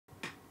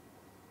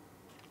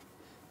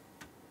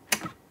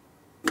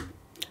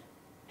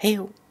Hey,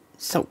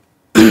 so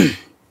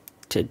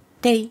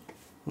today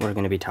we're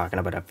going to be talking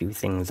about a few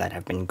things that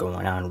have been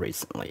going on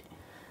recently.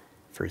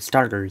 For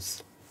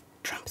starters,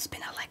 Trump's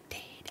been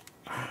elected.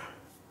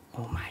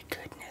 Oh my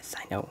goodness,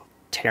 I know.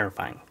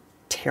 Terrifying.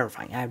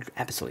 Terrifying.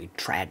 Absolutely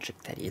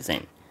tragic that he's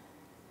in.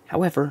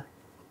 However,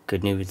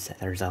 good news,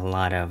 there's a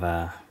lot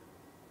of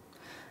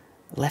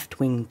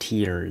left-wing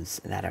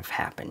tears that have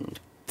happened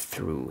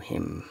through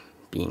him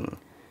being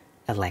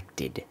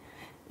elected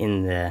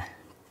in the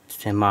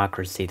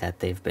democracy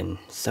that they've been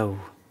so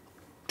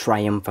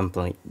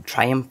triumphantly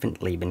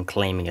been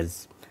claiming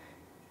is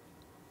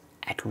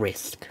at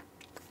risk.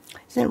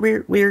 Isn't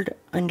it weird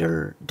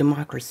under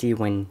democracy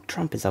when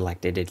Trump is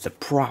elected it's a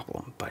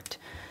problem, but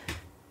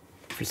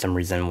for some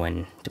reason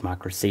when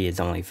democracy is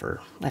only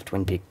for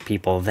left-wing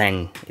people,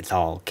 then it's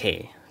all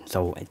okay.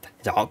 So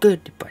it's all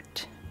good,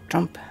 but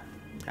Trump,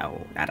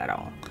 no, not at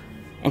all.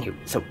 Anyway,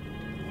 so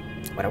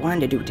what I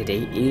wanted to do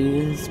today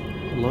is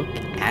look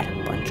at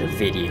a bunch of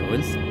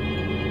videos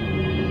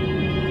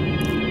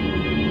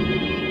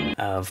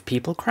of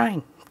people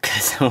crying,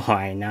 because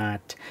why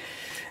not?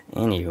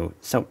 Anywho,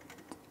 so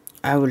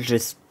I was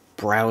just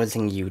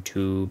browsing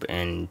YouTube,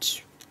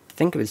 and I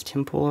think it was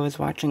Tim Pool I was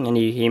watching, and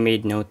he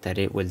made note that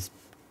it was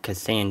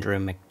Cassandra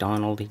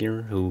MacDonald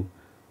here, who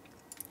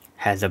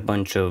has a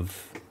bunch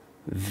of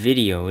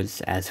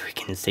videos, as we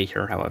can see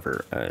here.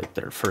 However,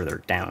 they're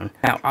further down.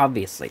 Now,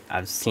 obviously,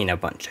 I've seen a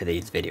bunch of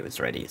these videos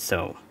already,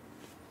 so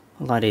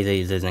a lot of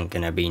these isn't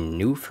gonna be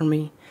new for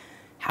me.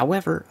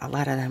 However, a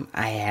lot of them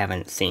I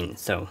haven't seen,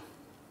 so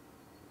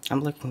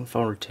I'm looking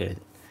forward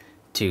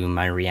to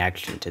my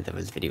reaction to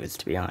those videos,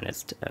 to be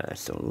honest.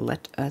 So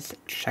let us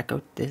check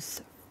out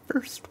this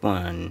first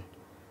one.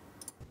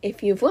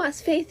 If you've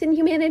lost faith in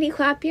humanity,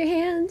 clap your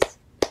hands.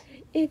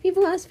 If you've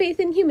lost faith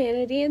in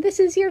humanity, this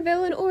is your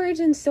villain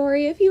origin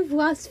story. If you've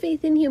lost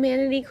faith in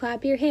humanity,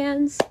 clap your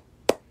hands.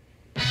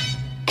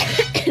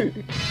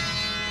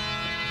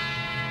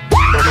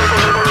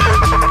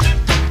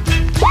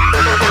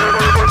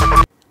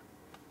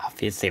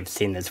 Obviously, I've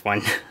seen this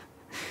one.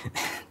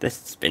 This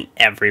has been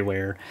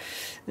everywhere.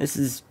 This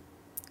is...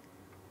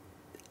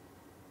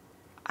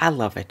 I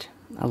love it.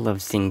 I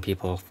love seeing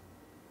people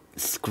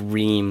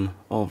scream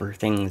over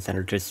things that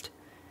are just...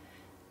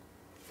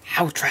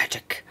 How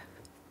tragic.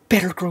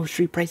 Better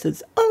grocery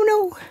prices.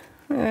 Oh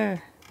no!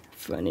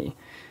 Funny.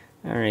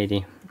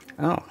 Alrighty.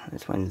 Oh,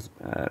 this one's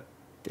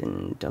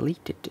been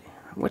deleted.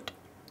 What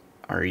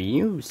are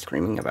you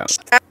screaming about?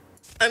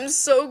 I'm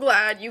so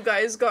glad you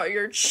guys got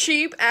your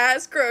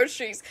cheap-ass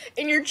groceries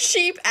and your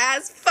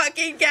cheap-ass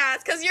fucking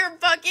gas, because you're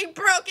fucking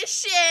broke as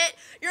shit!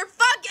 You're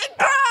fucking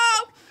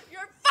broke!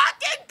 You're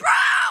fucking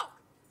broke!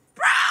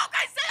 Broke!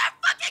 I said I'm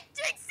fucking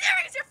being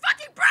serious! You're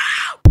fucking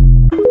broke!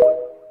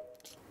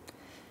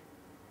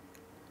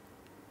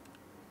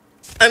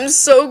 I'm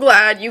so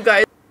glad you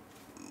guys...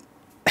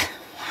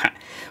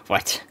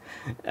 What?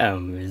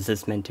 Is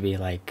this meant to be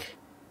like...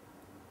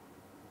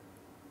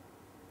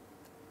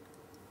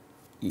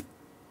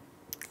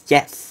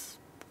 Yes,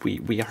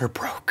 we are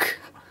broke.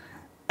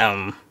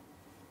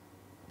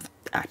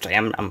 Actually,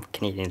 I'm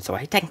Canadian, so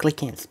I technically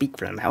can't speak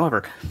for them.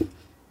 However,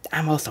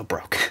 I'm also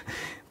broke.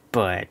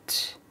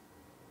 But,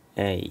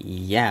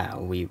 yeah,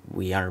 we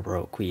are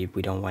broke. We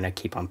don't want to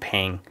keep on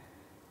paying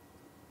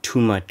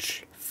too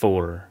much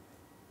for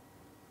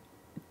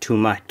too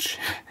much.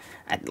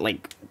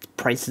 Like,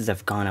 prices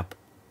have gone up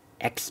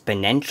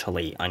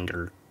exponentially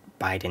under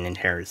Biden and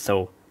Harris,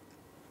 so...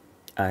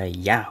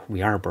 yeah,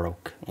 we are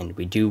broke, and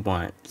we do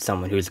want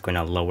someone who's going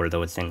to lower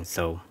those things,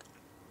 so...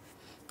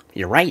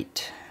 You're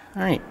right.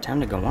 Alright, time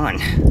to go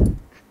on.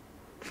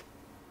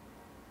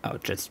 Oh,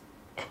 just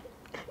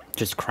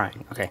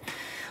crying. Okay.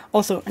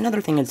 Also, another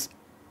thing is,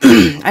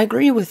 I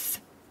agree with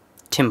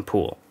Tim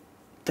Pool.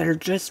 They're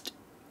just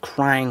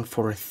crying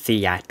for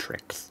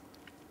theatrics.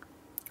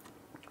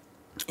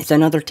 It's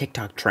another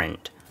TikTok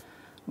trend,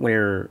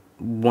 where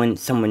when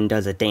someone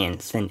does a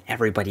dance, then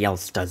everybody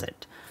else does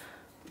it.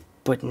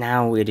 But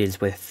now it is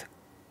with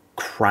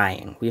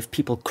crying. We have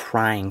people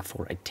crying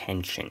for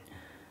attention.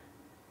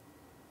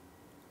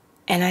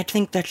 And I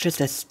think that's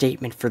just a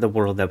statement for the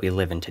world that we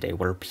live in today,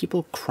 where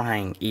people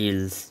crying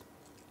is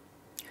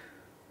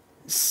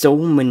so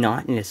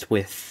monotonous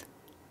with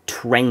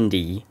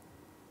trendy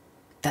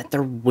that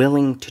they're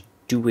willing to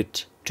do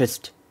it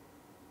just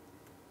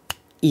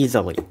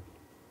easily.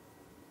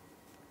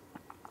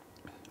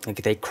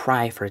 Like, they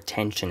cry for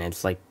attention.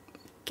 It's like,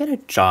 get a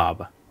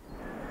job.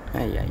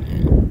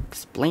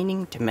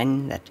 Explaining to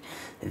men that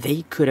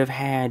they could have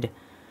had,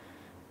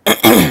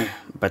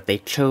 but they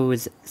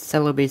chose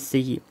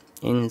celibacy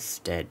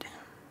instead.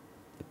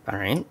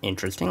 Alright,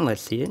 interesting,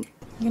 let's see it.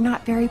 You're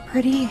not very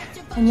pretty,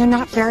 and you're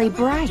not very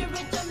bright.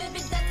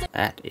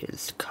 That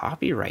is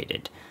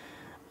copyrighted.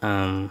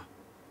 I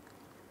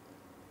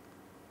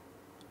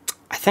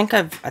think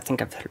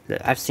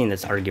I've seen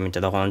this argument to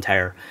the whole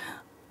entire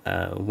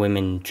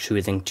women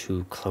choosing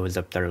to close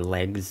up their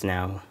legs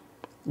now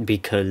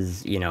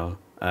because, you know,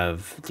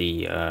 of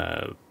the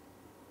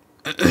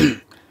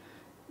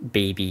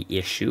baby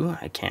issue.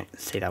 I can't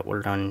say that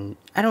word on...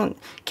 Can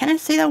I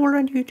say that word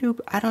on YouTube?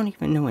 I don't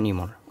even know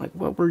anymore. Like,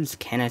 what words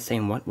can I say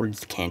and what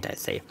words can't I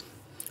say?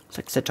 It's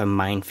like such a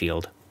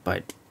minefield,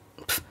 but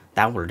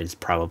that word is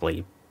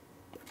probably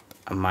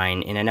a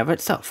mine in and of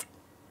itself.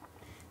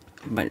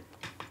 But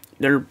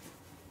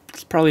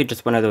it's probably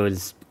just one of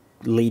those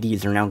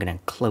ladies are now gonna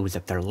close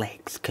up their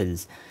legs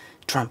because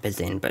Trump is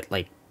in, but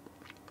like,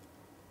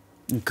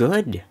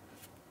 good.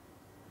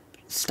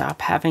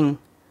 Stop having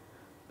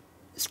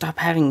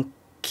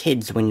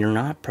kids when you're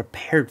not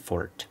prepared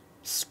for it.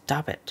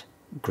 Stop it.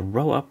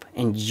 Grow up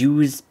and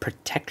use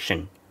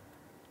protection.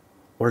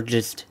 Or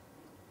just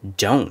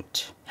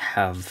don't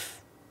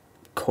have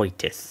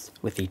coitus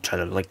with each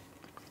other. Like,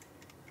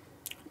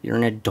 you're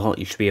an adult,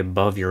 you should be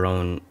above your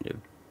own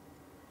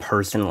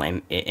personal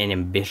and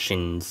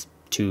ambitions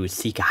to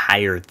seek a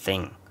higher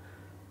thing,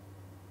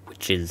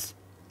 which is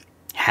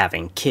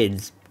having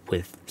kids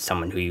with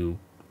someone who you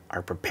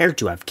are prepared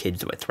to have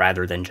kids with,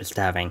 rather than just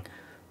having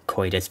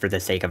coitus for the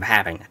sake of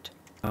having it.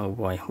 Oh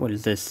boy, what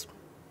is this?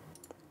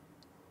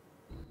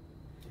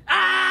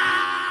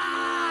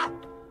 Oh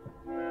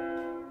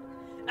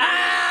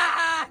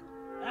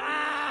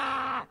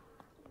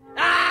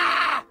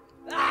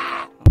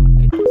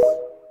my goodness.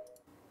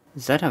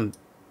 Is that a...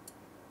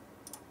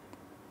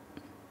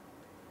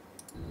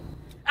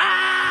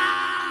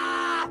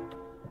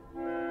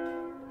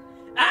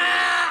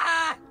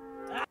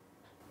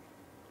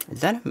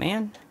 Is that a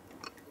man?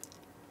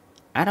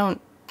 I don't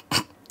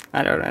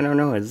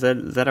know. Is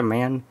that a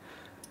man?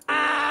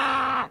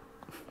 I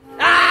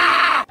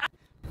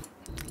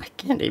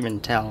can't even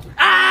tell.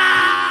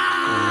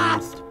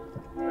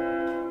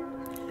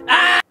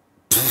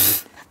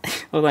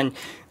 Hold on.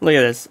 Look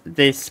at this.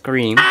 They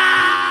scream.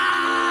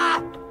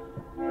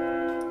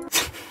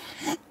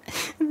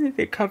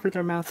 They cover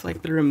their mouth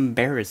like they're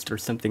embarrassed or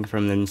something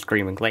from them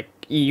screaming. Like,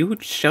 you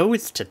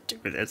chose to do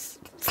this.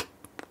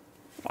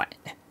 What?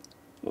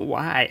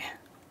 Why?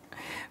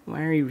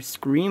 Why are you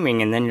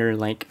screaming and then you're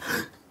like,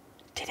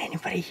 did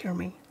anybody hear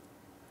me?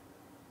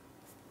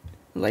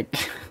 Like,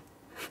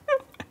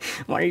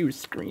 why are you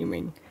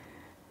screaming?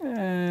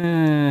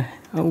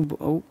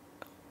 Oh,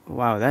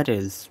 wow, that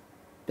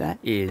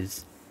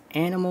is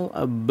animal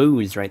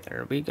abuse right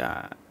there. We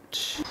got...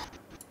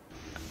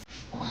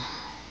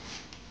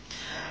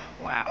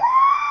 Wow.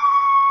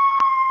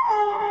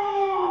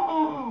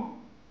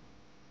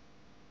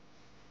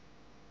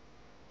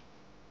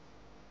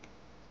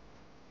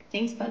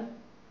 Thanks, bud.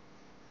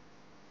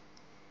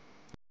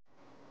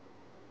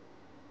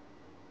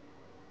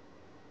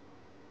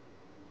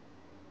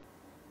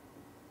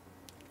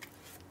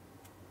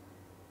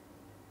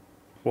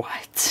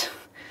 What?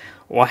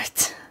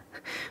 What?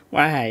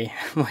 Why?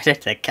 What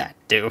did the cat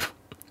do?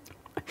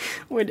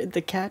 What did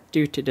the cat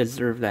do to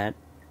deserve that?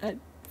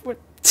 What?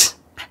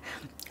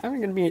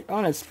 I'm gonna be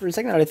honest. For a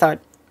second, I thought,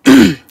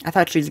 I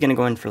thought she was gonna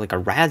go in for like a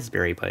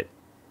raspberry, but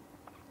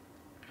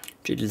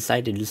she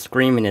decided to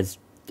scream in his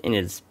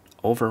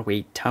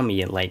overweight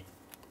tummy and like,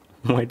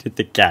 what did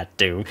the cat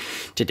do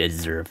to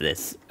deserve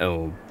this?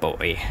 Oh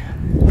boy.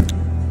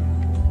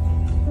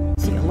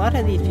 See, a lot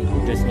of these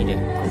people just need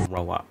to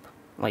grow up.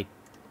 Like,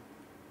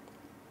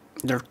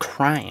 they're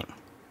crying.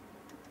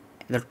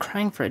 They're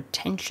crying for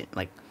attention.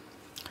 Like,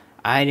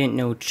 I didn't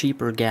know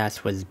cheaper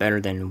gas was better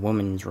than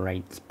women's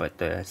rights, but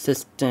the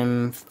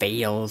system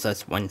fails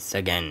us once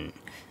again.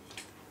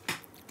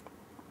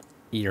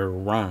 You're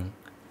wrong.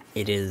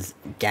 It is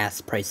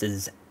gas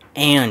prices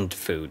and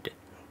food.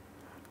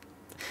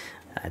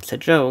 That's a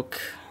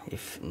joke,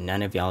 if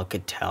none of y'all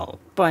could tell.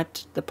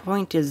 But the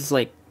point is,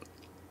 like,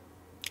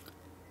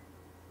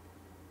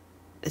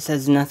 this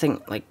has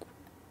nothing, like,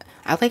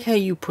 I like how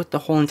you put the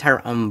whole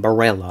entire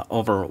umbrella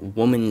over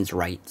women's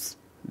rights.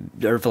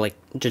 Or, like,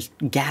 just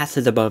gas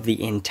is above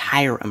the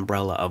entire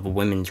umbrella of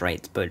women's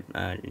rights. But,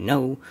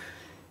 no.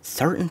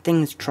 Certain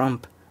things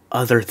trump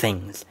other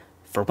things.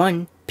 For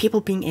one,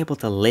 people being able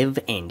to live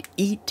and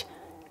eat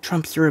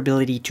trumps your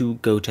ability to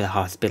go to the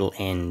hospital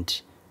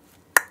and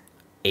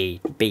a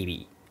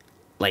baby.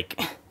 Like,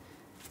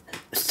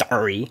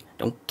 sorry,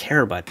 don't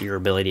care about your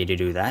ability to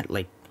do that.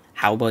 Like,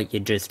 how about you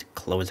just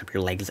close up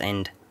your legs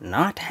and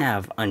not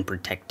have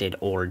unprotected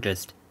or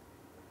just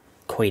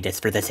coitus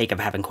for the sake of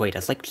having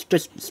coitus? Like,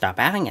 just stop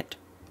having it.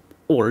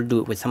 Or do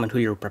it with someone who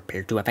you're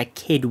prepared to have a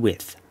kid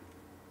with.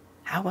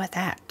 How about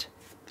that?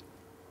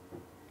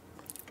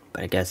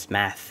 But I guess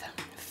math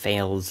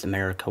fails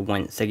America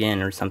once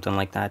again or something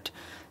like that.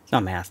 It's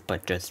not math,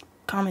 but just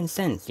common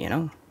sense, you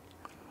know?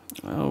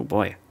 Oh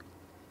boy.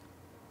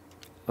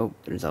 Oh,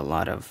 there's a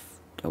lot of...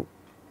 Oh,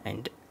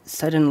 and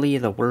suddenly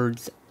the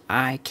words,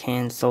 "I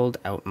cancelled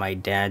out my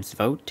dad's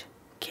vote,"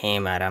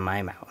 came out of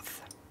my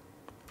mouth.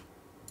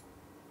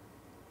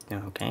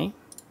 Okay.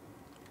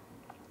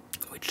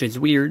 Which is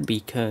weird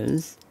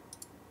because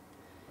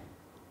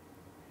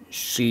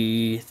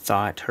she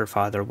thought her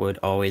father would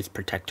always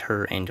protect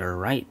her and her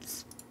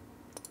rights.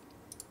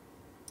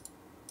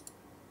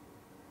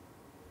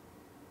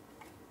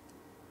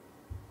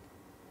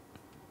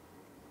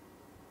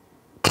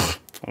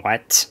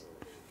 What?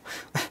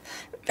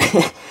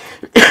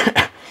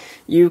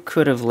 You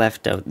could have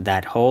left out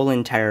that whole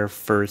entire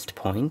first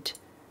point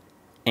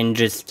and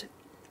just,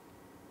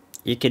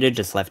 you could have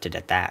just left it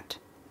at that.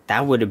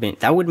 That would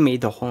have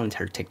made the whole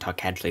entire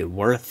TikTok actually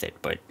worth it,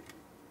 but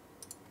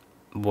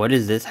what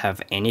does this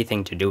have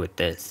anything to do with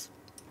this?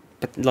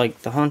 But,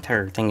 like, the whole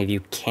entire thing of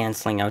you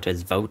canceling out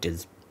his vote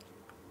is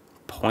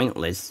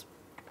pointless.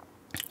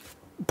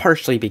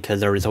 Partially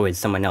because there was always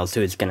someone else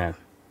who was gonna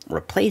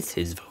replace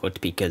his vote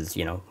because,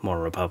 you know, more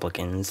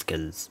Republicans,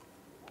 because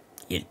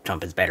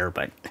Trump is better,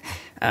 but,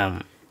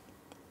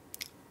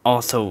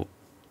 also,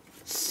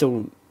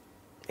 so,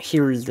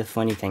 here's the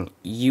funny thing,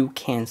 you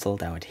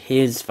canceled out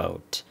his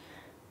vote,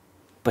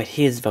 but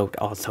his vote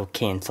also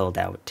canceled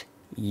out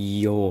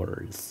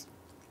yours.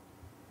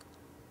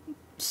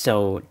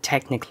 So,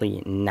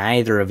 technically,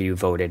 neither of you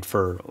voted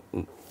for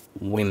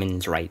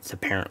women's rights,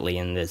 apparently,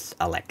 in this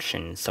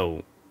election,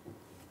 so...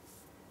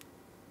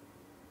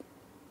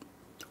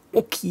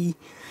 Okay.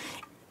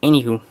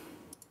 Anywho.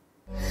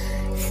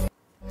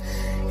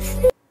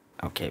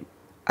 Okay.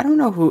 I don't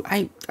know who...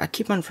 I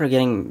keep on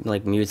forgetting,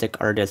 like, music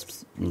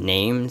artists'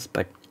 names,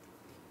 but...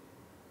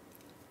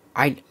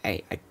 I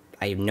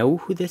know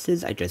who this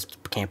is, I just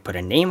can't put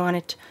a name on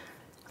it.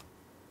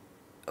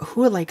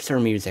 Who likes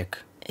her music?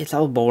 It's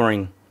all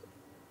boring.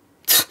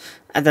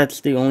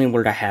 That's the only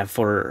word I have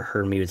for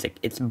her music.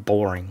 It's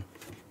boring.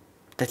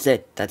 That's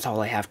it. That's all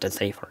I have to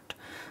say for it.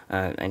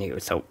 Anyway,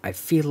 so I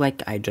feel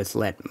like I just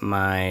let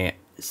my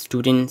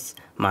students,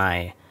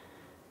 my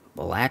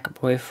black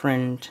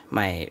boyfriend,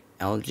 my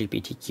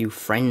LGBTQ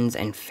friends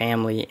and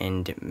family,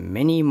 and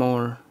many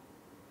more,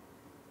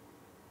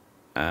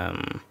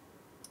 any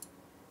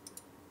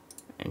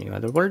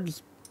other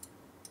words?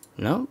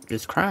 No,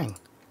 just crying.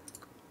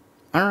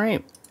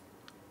 Alright.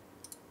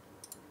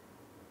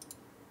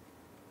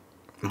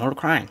 More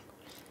crying.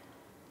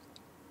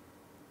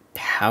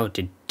 How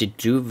did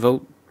you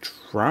vote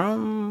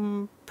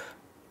Trump?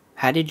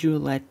 How did you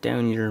let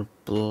down your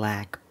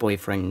black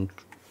boyfriend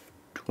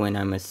when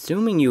I'm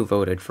assuming you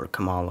voted for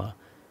Kamala?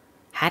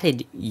 How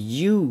did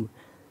you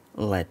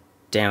let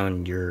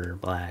down your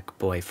black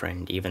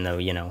boyfriend, even though,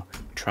 you know,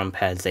 Trump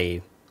has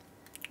a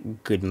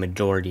good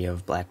majority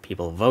of black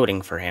people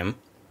voting for him?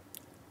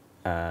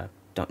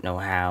 Don't know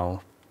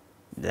how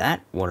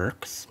that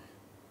works.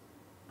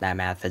 That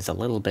math is a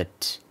little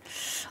bit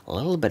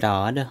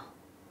odd.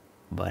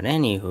 But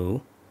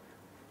anywho,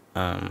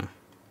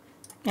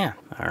 yeah,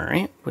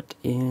 alright, what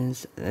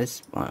is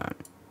this one?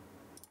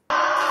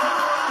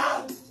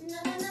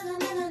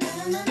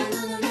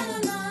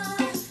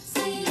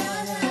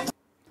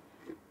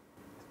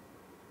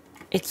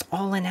 It's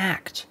all an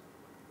act.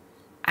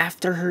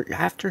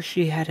 After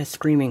she had a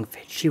screaming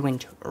fit, she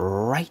went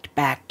right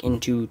back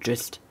into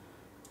just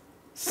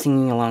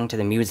singing along to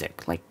the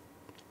music. Like,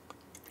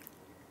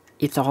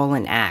 it's all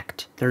an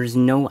act. There's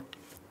no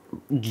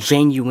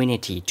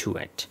genuinity to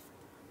it,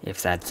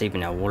 if that's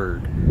even a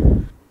word.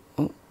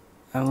 Oh,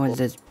 what was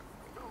this?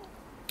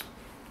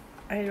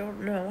 I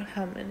don't know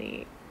how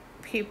many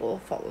people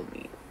follow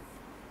me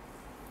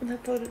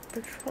that voted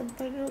for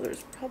Trump. I know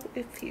there's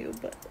probably a few,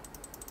 but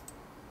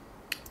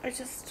I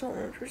just don't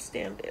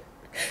understand it.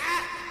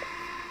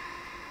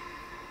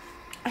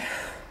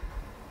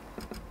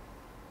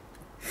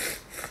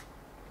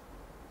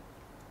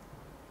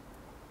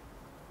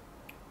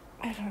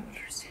 I don't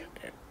understand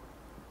it.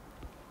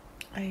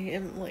 I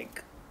am,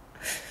 like,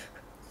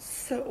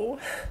 so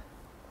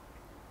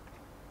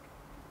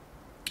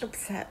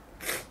upset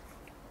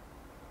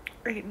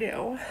right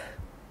now.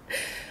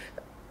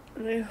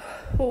 And I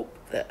hope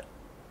that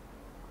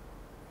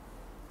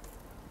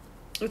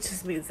it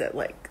just means that,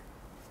 like,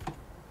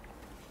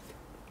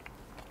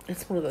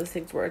 it's one of those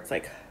things where it's,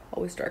 like,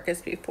 always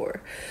darkest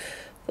before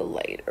the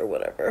light or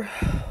whatever.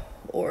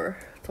 Or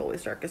it's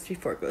always darkest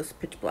before it goes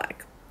pitch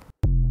black.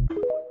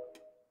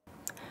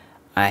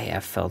 I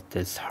have felt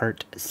this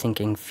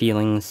heart-sinking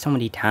feeling so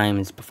many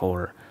times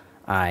before.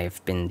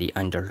 I've been the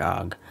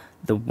underdog,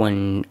 the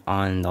one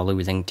on the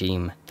losing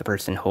team, the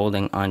person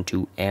holding on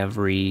to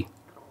every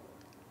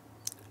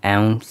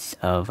ounce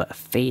of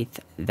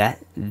faith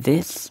that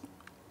this...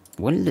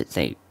 What did it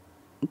say?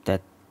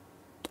 That...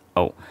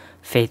 Oh,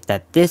 faith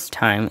that this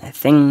time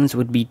things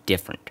would be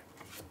different.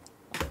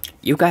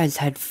 You guys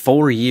had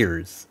 4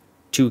 years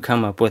to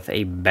come up with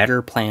a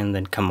better plan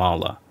than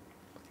Kamala.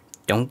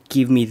 Don't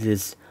give me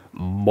this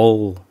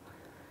bullshit.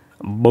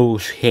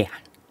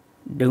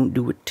 Don't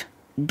do it.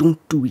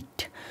 Don't do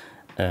it.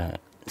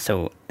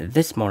 So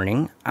this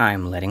morning,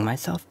 I'm letting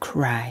myself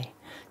cry.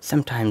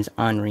 Sometimes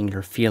honoring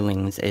your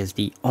feelings is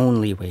the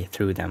only way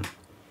through them.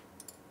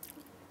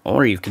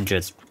 Or you could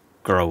just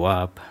grow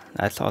up.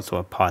 That's also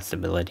a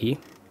possibility.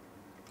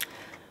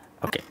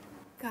 Okay.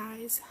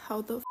 Guys,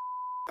 how the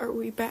are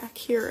we back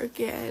here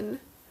again?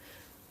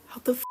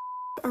 How the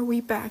are we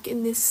back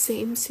in this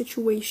same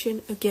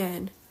situation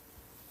again?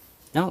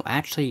 No,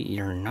 actually,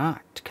 you're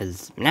not,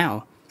 because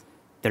now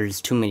there's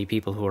too many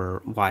people who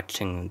are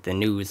watching the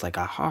news like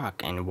a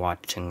hawk and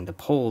watching the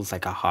polls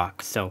like a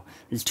hawk, so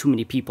there's too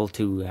many people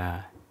to,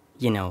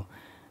 you know,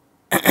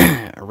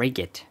 rig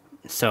it.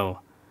 So,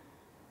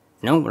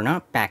 no, we're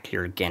not back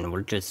here again.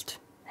 We're just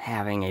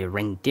having a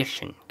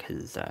rendition.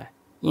 Because,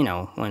 you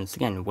know, once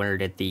again, where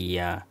did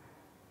the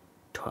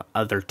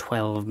other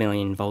 12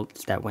 million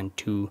votes that went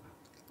to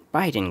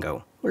Biden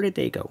go? Where did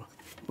they go?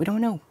 We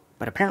don't know.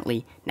 But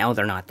apparently, now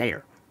they're not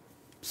there.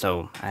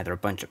 So, either a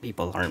bunch of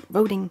people aren't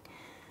voting,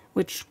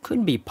 which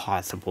could be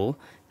possible,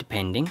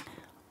 depending,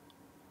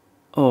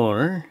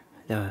 or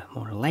the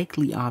more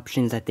likely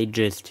option is that they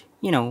just,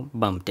 you know,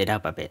 bumped it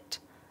up a bit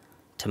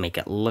to make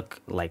it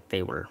look like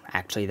they were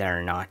actually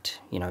there, not,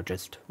 you know,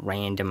 just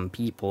random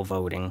people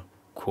voting,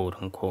 quote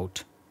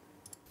unquote.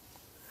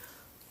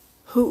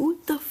 Who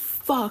the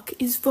fuck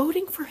is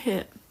voting for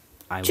him?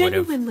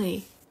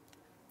 Genuinely.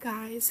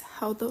 Guys,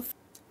 how the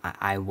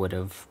I would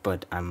have,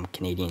 but I'm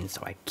Canadian,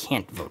 so I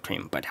can't vote for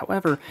him. But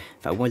however,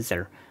 if I was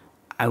there,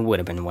 I would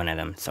have been one of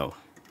them, so.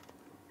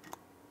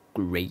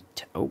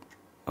 Great. Oh,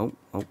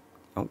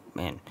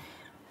 man.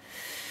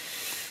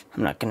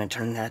 I'm not gonna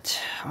turn that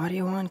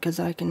audio on, because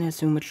I can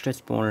assume it's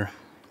just more...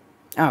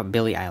 Oh,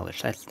 Billie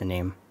Eilish, that's the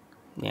name.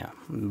 Yeah,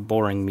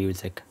 boring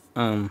music.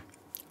 I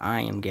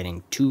am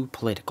getting too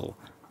political.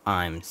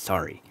 I'm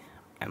sorry.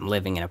 I'm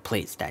living in a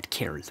place that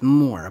cares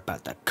more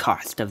about the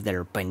cost of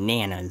their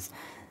bananas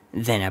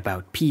than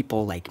about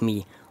people like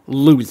me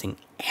losing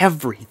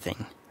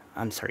everything.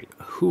 I'm sorry,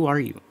 who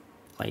are you?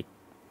 Like,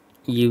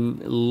 you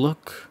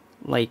look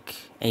like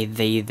a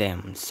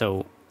they-them,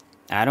 so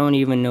I don't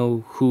even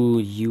know who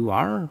you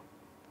are.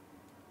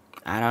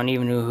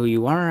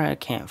 I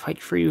can't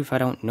fight for you if I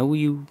don't know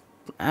you.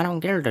 I don't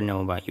care to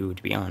know about you,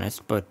 to be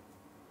honest, but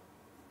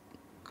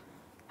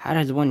how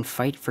does one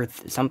fight for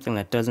something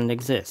that doesn't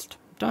exist?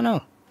 Don't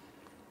know.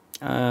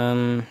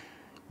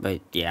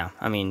 But yeah,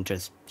 I mean,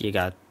 just, you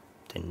got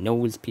the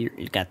nose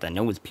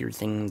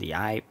piercing, the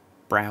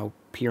eyebrow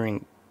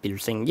piercing,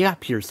 you got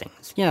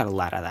piercings, you got a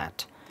lot of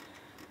that.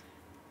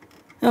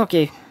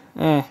 Okay,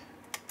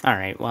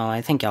 alright, well,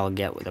 I think I'll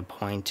get with the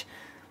point.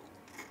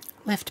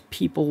 Left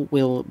people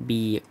will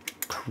be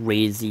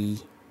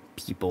crazy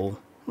people,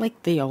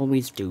 like they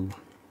always do.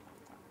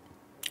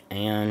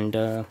 And,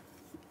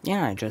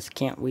 yeah, I just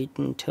can't wait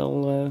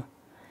until,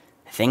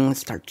 things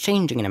start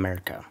changing in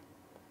America.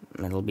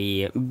 It'll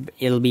be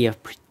a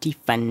pretty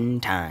fun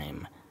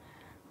time.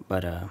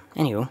 But,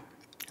 anywho,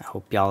 I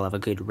hope y'all have a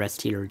good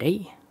rest of your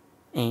day,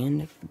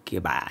 and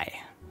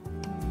goodbye.